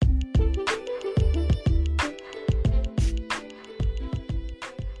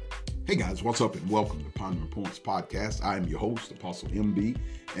Hey guys, what's up and welcome to Pondering Points Podcast. I am your host, Apostle MB,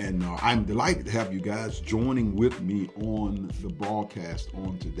 and I'm delighted to have you guys joining with me on the broadcast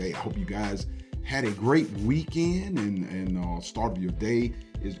on today. I hope you guys had a great weekend and start of your day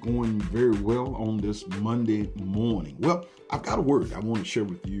is going very well on this Monday morning. Well, I've got a word I want to share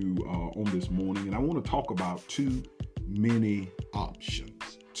with you on this morning, and I want to talk about too many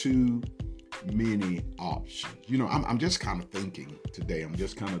options. Too many options. You know, I'm just kind of thinking today.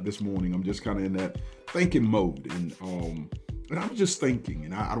 This morning, I'm just kind of in that thinking mode. And I'm just thinking,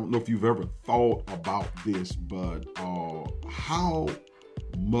 and I don't know if you've ever thought about this, but how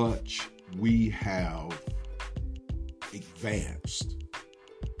much we have advanced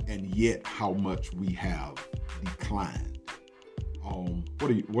and yet how much we have declined. What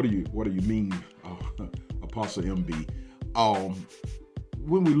do you mean, Apostle MB?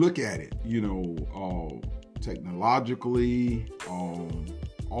 When we look at it, you know, technologically,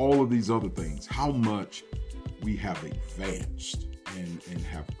 all of these other things, how much we have advanced and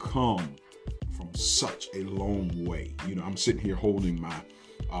have come from such a long way. You know, I'm sitting here holding my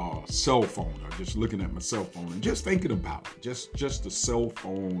cell phone, or just looking at my cell phone and just thinking about it, just the cell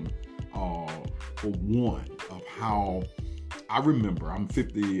phone, for one, of how I remember, I'm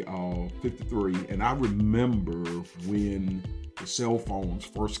 53, and I remember when the cell phones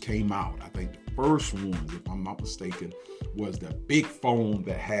first came out. I think the first ones, if I'm not mistaken, was the big phone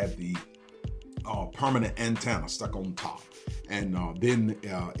that had the permanent antenna stuck on top. And then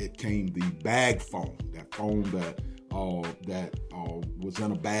it came the bag phone, that phone that was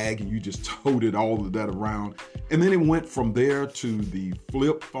in a bag and you just toted all of that around. And then it went from there to the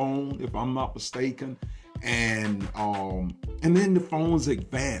flip phone, if I'm not mistaken. And then the phones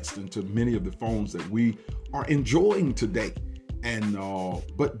advanced into many of the phones that we are enjoying today. And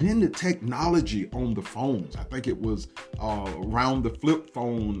but then the technology on the phones, I think it was around the flip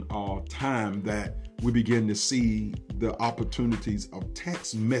phone time that we began to see the opportunities of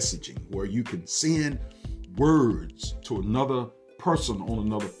text messaging, where you can send words to another person on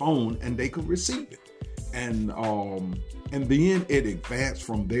another phone and they could receive it. And then it advanced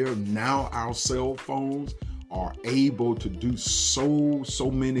from there. Now our cell phones are able to do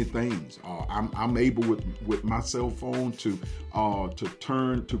so many things. I'm able with my cell phone to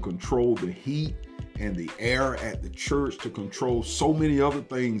control the heat and the air at the church, to control so many other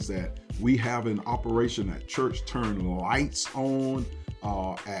things that we have in operation at church. Turn lights on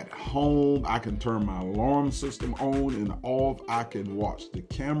at home. I can turn my alarm system on and off. I can watch the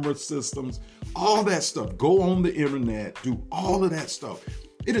camera systems, all that stuff. Go on the internet, do all of that stuff.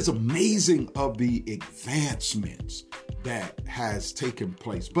 It is amazing of the advancements that has taken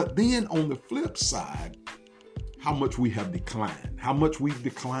place. But then on the flip side, how much we have declined, how much we've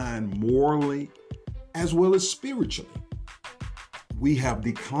declined morally as well as spiritually. We have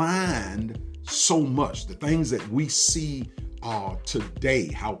declined so much. The things that we see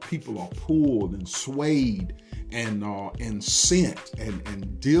today, how people are pulled and swayed and sent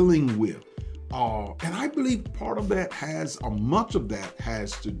and dealing with. And I believe part of that much of that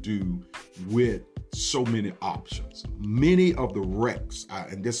has to do with so many options. Many of the wrecks,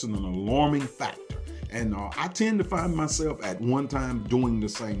 and this is an alarming factor. And I tend to find myself at one time doing the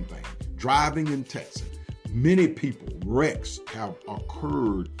same thing, driving and texting. Many people, wrecks have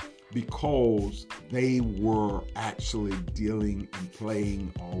occurred because they were actually dealing and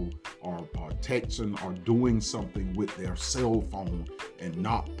playing or texting or doing something with their cell phone and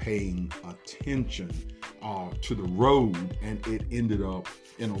not paying attention to the road, and it ended up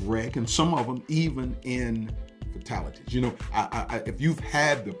in a wreck, and some of them even in fatalities. You know, if you've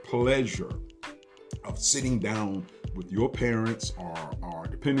had the pleasure of sitting down with your parents, or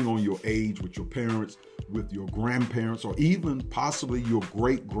depending on your age, with your parents, with your grandparents, or even possibly your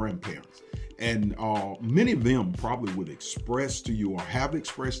great-grandparents. And many of them probably would express to you, or have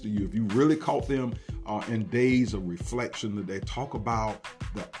expressed to you, if you really caught them in days of reflection, that they talk about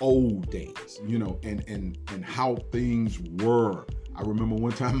the old days, you know, and how things were. I remember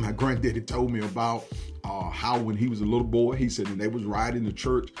one time my granddaddy told me about how when he was a little boy, he said, and they was riding to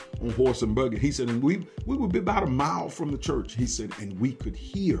church on horse and buggy. He said, and we would be about a mile from the church. He said, and we could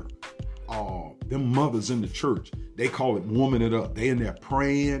hear them mothers in the church. They call it warming it up. They in there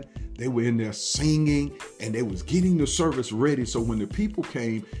praying. They were in there singing, and they was getting the service ready. So when the people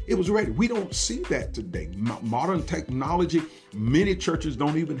came, it was ready. We don't see that today. Modern technology, many churches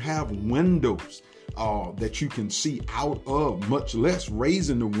don't even have windows that you can see out of, much less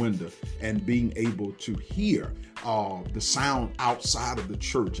raising the window and being able to hear the sound outside of the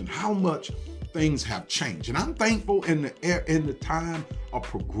church, and how much things have changed. And I'm thankful in the time of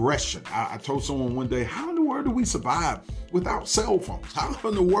progression. I told someone one day, how in the world did we survive without cell phones? How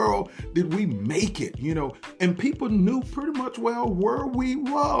in the world did we make it? And people knew pretty much well where we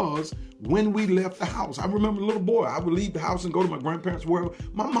was when we left the house. I remember a little boy, I would leave the house and go to my grandparents' wherever.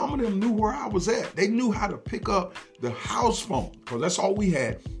 My mom and them knew where I was at. They knew how to pick up the house phone, because that's all we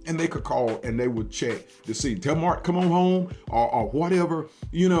had. And they could call and they would check to see, tell Mark, come on home, or whatever,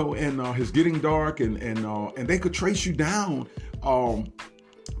 and it's getting dark, and they could trace you down.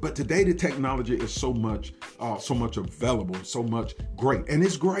 But today the technology is so much available, so much great. And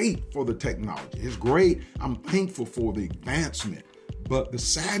it's great for the technology. It's great. I'm thankful for the advancement. But the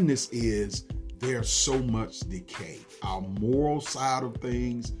sadness is there's so much decay. Our moral side of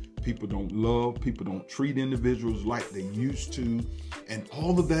things, people don't love, people don't treat individuals like they used to, and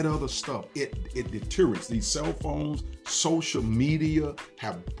all of that other stuff, it deteriorates. These cell phones, social media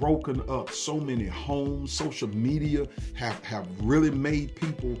have broken up so many homes. Social media have really made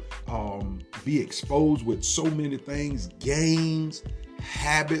people be exposed with so many things, games,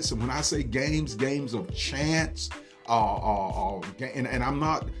 habits. And when I say games of chance, and I'm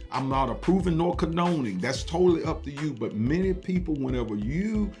not approving nor condoning. That's totally up to you. But many people, whenever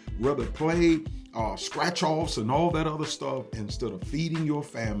you rather play scratch offs and all that other stuff instead of feeding your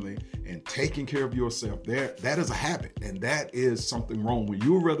family and taking care of yourself, that is a habit, and that is something wrong. When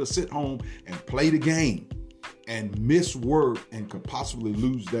you rather sit home and play the game and miss work and could possibly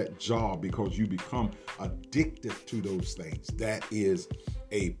lose that job because you become addicted to those things, that is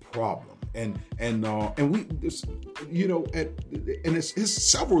a problem. And we, it's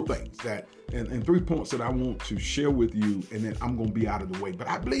several things and 3 points that I want to share with you, and then I'm going to be out of the way. But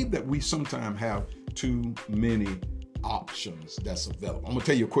I believe that we sometimes have too many options that's available. I'm going to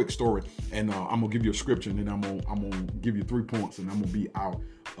tell you a quick story, and I'm going to give you a scripture, and then I'm going to give you 3 points, and I'm going to be out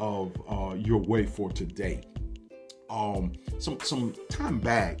of your way for today. Some time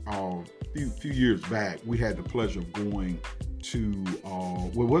back, few years back, we had the pleasure of going to,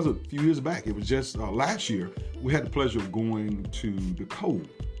 it was a few years back, it was just last year, we had the pleasure of going to the Cove,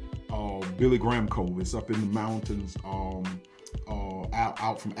 Billy Graham Cove. It's up in the mountains,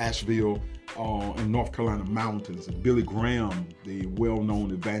 out from Asheville, in North Carolina mountains. And Billy Graham, the well-known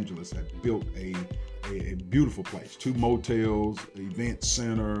evangelist, had built a beautiful place, 2 motels, event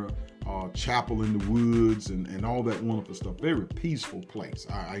center, chapel in the woods, and all that wonderful stuff. Very peaceful place.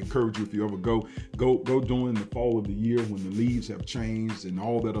 I encourage you, if you ever go during the fall of the year when the leaves have changed and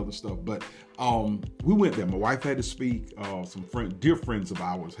all that other stuff. But we went there. My wife had to speak. Some dear friends of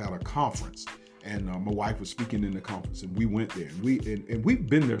ours had a conference, and my wife was speaking in the conference, and we went there. And we've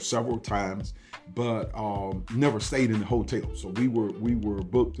been there several times, but never stayed in the hotel. So we were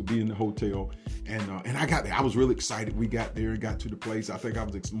booked to be in the hotel, and I got there. I was really excited. We got there and got to the place. I think I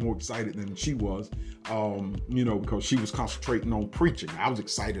was more excited than she was, because she was concentrating on preaching. I was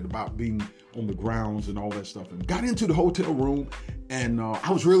excited about being on the grounds and all that stuff, and got into the hotel room, and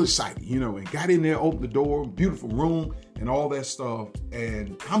I was really excited, and got in there, opened the door, beautiful room and all that stuff.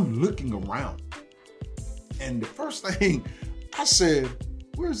 And I'm looking around, and the first thing I said,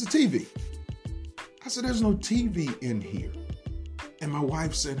 where's the TV? I said, there's no TV in here. And my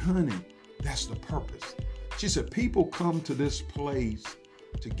wife said, honey, that's the purpose. She said, people come to this place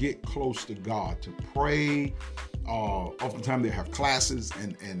to get close to God, to pray. Oftentimes they have classes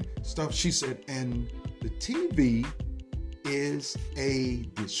and stuff. She said, and the TV is a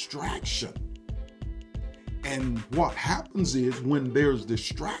distraction. And what happens is, when there's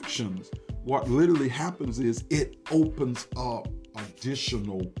distractions, what literally happens is it opens up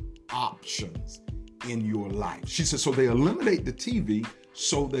additional options in your life. She said, so they eliminate the TV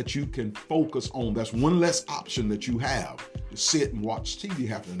so that you can focus on, that's one less option that you have, to sit and watch TV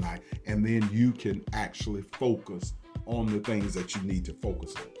half the night, and then you can actually focus on the things that you need to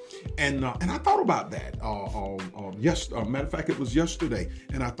focus on. And I thought about that. Matter of fact, it was yesterday,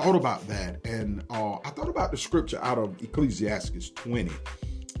 and I thought about that, and I thought about the scripture out of Ecclesiastes 20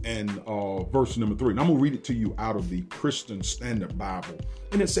 and verse number 3. And I'm going to read it to you out of the Christian Standard Bible.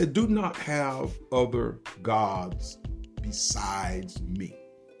 And it said, do not have other gods besides me.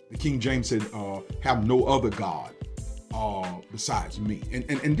 The King James said, have no other God besides me.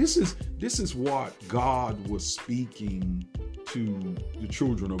 And this is what God was speaking to the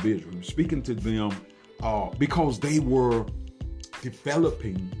children of Israel. He was speaking to them because they were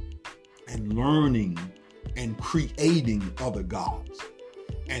developing and learning and creating other gods.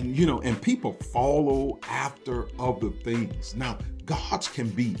 And, and people follow after other things. Now, gods can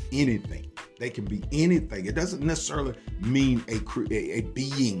be anything. They can be anything. It doesn't necessarily mean a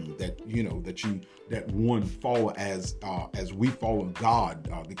being that one follow as we follow God,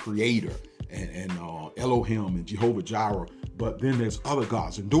 the Creator, and Elohim and Jehovah Jireh. but then there's other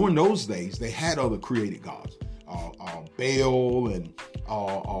gods. And during those days, they had other created gods. Baal and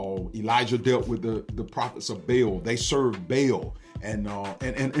Elijah dealt with the prophets of Baal. They served Baal and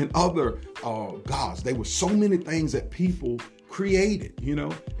other gods. There were so many things that people created,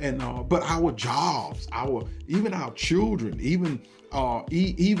 and but our jobs, even our children,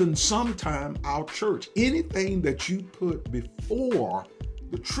 even sometime our church, anything that you put before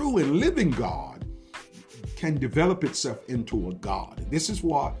the true and living God can develop itself into a god. And this is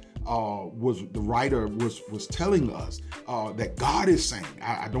what was the writer was telling us, that God is saying,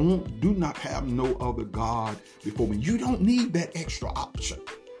 I do not have no other God before me. You don't need that extra option.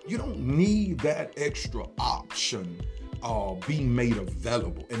 You don't need that extra option being made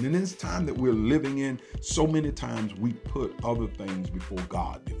available. And in this time that we're living in, so many times we put other things before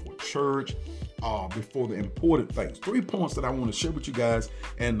God, before church, before the important things. 3 points that I want to share with you guys,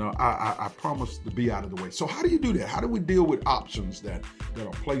 and I promise to be out of the way. So how do you do that? How do we deal with options that are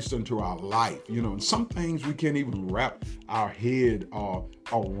placed into our life? And some things we can't even wrap our head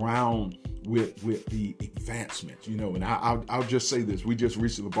around with the advancements, and I'll just say this. We just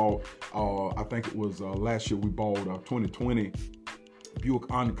recently bought, I think it was last year, we bought a 2020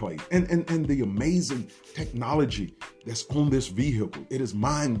 Buick Enclave, and the amazing technology that's on this vehicle. It is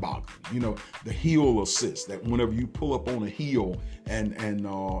mind-boggling. The hill assist, that whenever you pull up on a hill and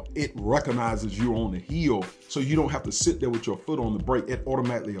it recognizes you're on the hill, so you don't have to sit there with your foot on the brake. It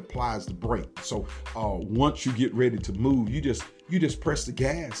automatically applies the brake. So once you get ready to move, you just press the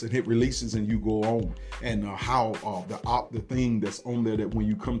gas and it releases and you go on. And how the thing that's on there, that when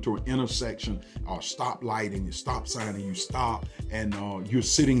you come to an intersection, stoplight and your stop sign, and you stop and you're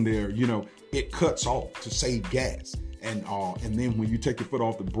sitting there, it cuts off to save gas. And then when you take your foot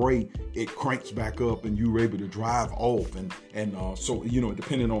off the brake, it cranks back up and you're able to drive off. And so,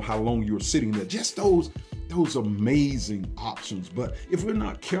 depending on how long you're sitting there, just those amazing options. But if we're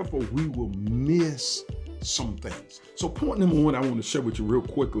not careful, we will miss some things. So point number one, I want to share with you real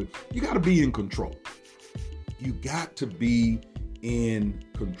quickly. You got to be in control. You got to be in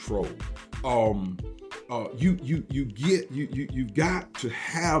control. You've got to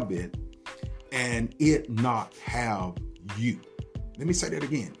have it and it not have you. Let me say that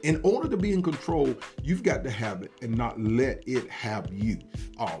again. In order to be in control, you've got to have it and not let it have you.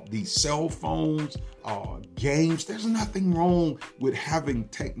 These cell phones, games, there's nothing wrong with having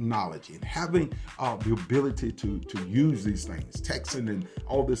technology and having the ability to use these things, texting and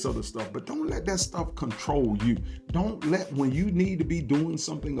all this other stuff. But don't let that stuff control you. Don't let, when you need to be doing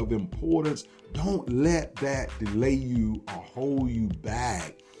something of importance, don't let that delay you or hold you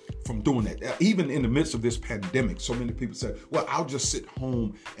back from doing that. Even in the midst of this pandemic, so many people say, well, I'll just sit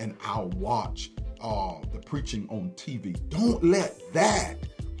home and I'll watch the preaching on TV. Don't let that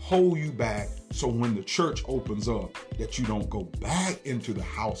hold you back, so when the church opens up, that you don't go back into the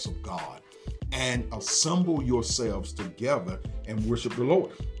house of God and assemble yourselves together and worship the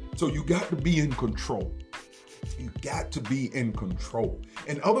Lord. So you got to be in control. You got to be in control.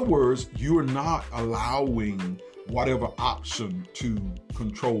 In other words, you're not allowing whatever option to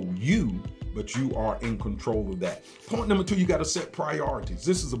control you, but you are in control of that. Point number two, you got to set priorities.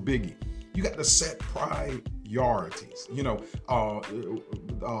 This is a biggie. You got to set priorities.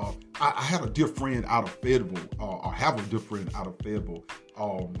 I had a dear friend out of Fayetteville, I have a dear friend out of Fayetteville.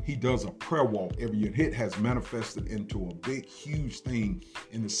 He does a prayer walk every year. It has manifested into a big, huge thing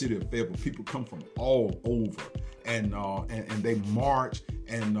in the city of Fayetteville. People come from all over, and they march.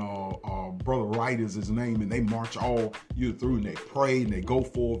 And Brother Wright is his name, and they march all year through, and they pray, and they go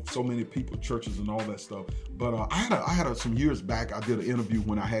for so many people, churches, and all that stuff. But I had some years back, I did an interview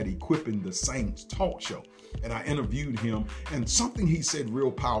when I had Equipping the Saints talk show, and I interviewed him, and something he said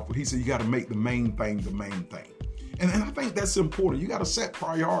real powerful. He said, you got to make the main thing the main thing. And I think that's important. You got to set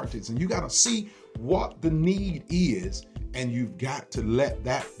priorities, and you got to see what the need is, and you've got to let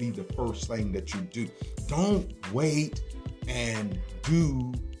that be the first thing that you do. Don't wait and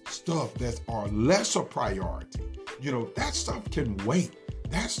do stuff that are lesser priority. That stuff can wait.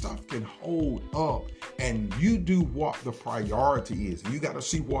 That stuff can hold up, and you do what the priority is. You got to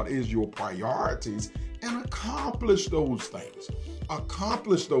see what is your priorities and accomplish those things.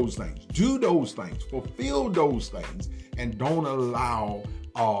 Accomplish those things. Do those things. Fulfill those things, and don't allow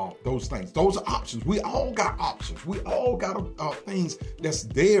those things. Those are options. We all got options. We all got things that's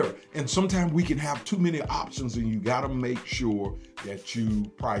there. And sometimes we can have too many options, and you got to make sure that you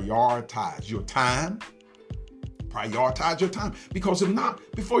prioritize your time. Prioritize your time. Because if not,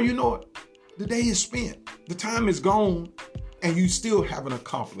 before you know it, the day is spent. The time is gone, and you still haven't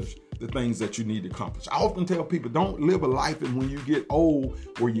accomplished the things that you need to accomplish. I often tell people, don't live a life and when you get old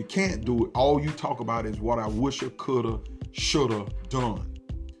where you can't do it, all you talk about is what I wish I coulda, shoulda done.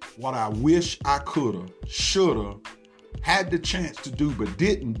 What I wish I coulda, shoulda, had the chance to do but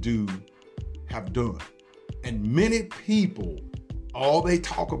didn't do, have done. And many people, all they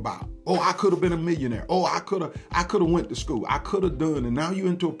talk about, oh, I could have been a millionaire. Oh, I could have went to school. I could have done. And now you're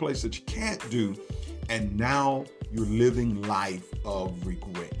into a place that you can't do. And now you're living life of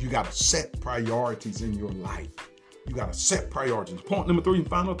regret. You got to set priorities in your life. You got to set priorities. Point number 3 and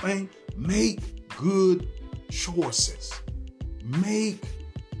final thing, make good choices. Make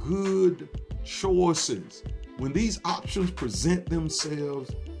good choices. When these options present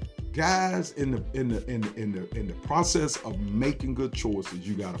themselves, guys, in the process of making good choices,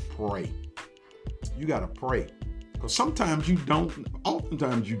 you gotta pray. You gotta pray. Because oftentimes you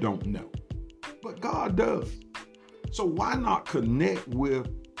don't know. But God does. So why not connect with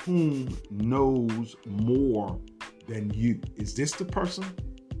whom knows more than you? Is this the person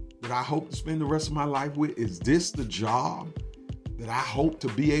that I hope to spend the rest of my life with? Is this the job that I hope to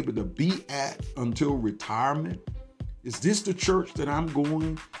be able to be at until retirement? Is this the church that I'm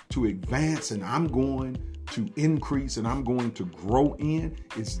going to advance and I'm going to increase and I'm going to grow in?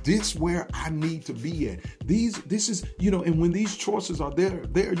 Is this where I need to be at? This is, and when these choices are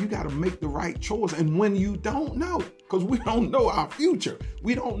there, you got to make the right choice. And when you don't know, because we don't know our future,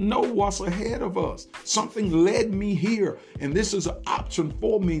 we don't know what's ahead of us. Something led me here, and this is an option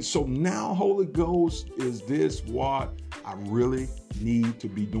for me. So now, Holy Ghost, is this what I really need to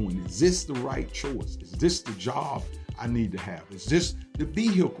be doing? Is this the right choice? Is this the job I need to have? Is this the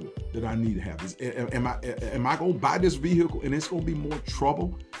vehicle that I need to have? Am I going to buy this vehicle and it's going to be more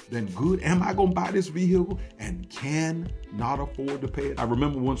trouble than good? Am I going to buy this vehicle and cannot afford to pay it? I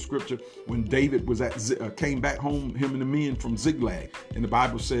remember one scripture when David was came back home, him and the men from Ziklag, and the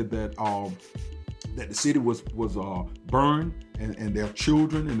Bible said that the city was burned and their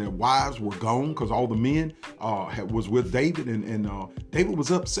children and their wives were gone because all the men was with David, and David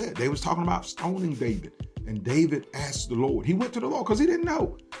was upset. They was talking about stoning David. And David asked the Lord. He went to the Lord because he didn't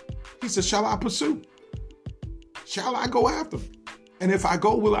know. He said, shall I pursue? Shall I go after him? And if I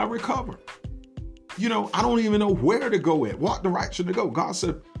go, will I recover? I don't even know where to go at, what direction to go. God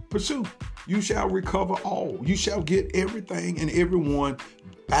said, pursue. You shall recover all. You shall get everything and everyone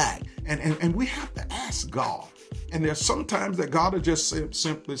back. And we have to ask God. And there's sometimes that God will just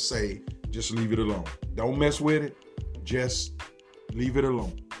simply say, just leave it alone. Don't mess with it. Just leave it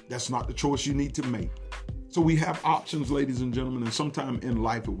alone. That's not the choice you need to make. So we have options, ladies and gentlemen, and sometimes in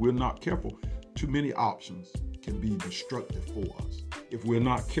life, if we're not careful, too many options can be destructive for us. If we're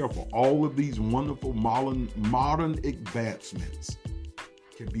not careful, all of these wonderful modern advancements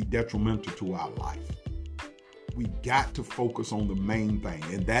can be detrimental to our life. We got to focus on the main thing,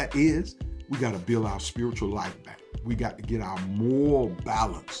 and that is we got to build our spiritual life back. We got to get our moral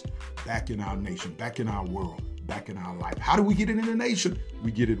balance back in our nation, back in our world, back in our life. How do we get it in the nation?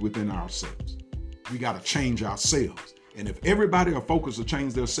 We get it within ourselves. We got to change ourselves. And if everybody are focused to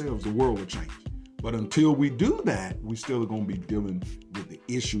change themselves, the world will change. But until we do that, we still are going to be dealing with the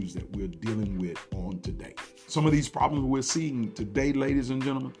issues that we're dealing with on today. Some of these problems we're seeing today, ladies and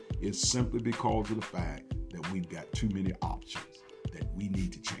gentlemen, is simply because of the fact that we've got too many options that we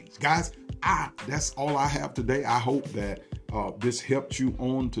need to change. Guys, that's all I have today. I hope that this helped you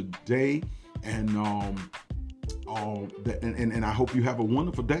on today. And I hope you have a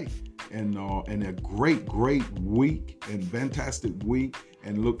wonderful day and a great week and fantastic week.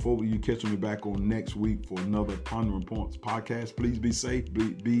 And look forward to you catching me back on next week for another Pondering Points podcast. Please be safe.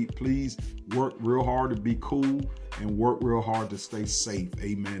 Please work real hard to be cool and work real hard to stay safe.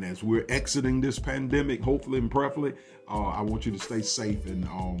 Amen. As we're exiting this pandemic, hopefully and prayerfully, I want you to stay safe and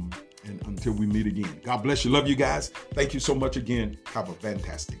until we meet again. God bless you. Love you guys. Thank you so much again. Have a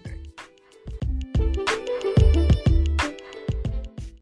fantastic day.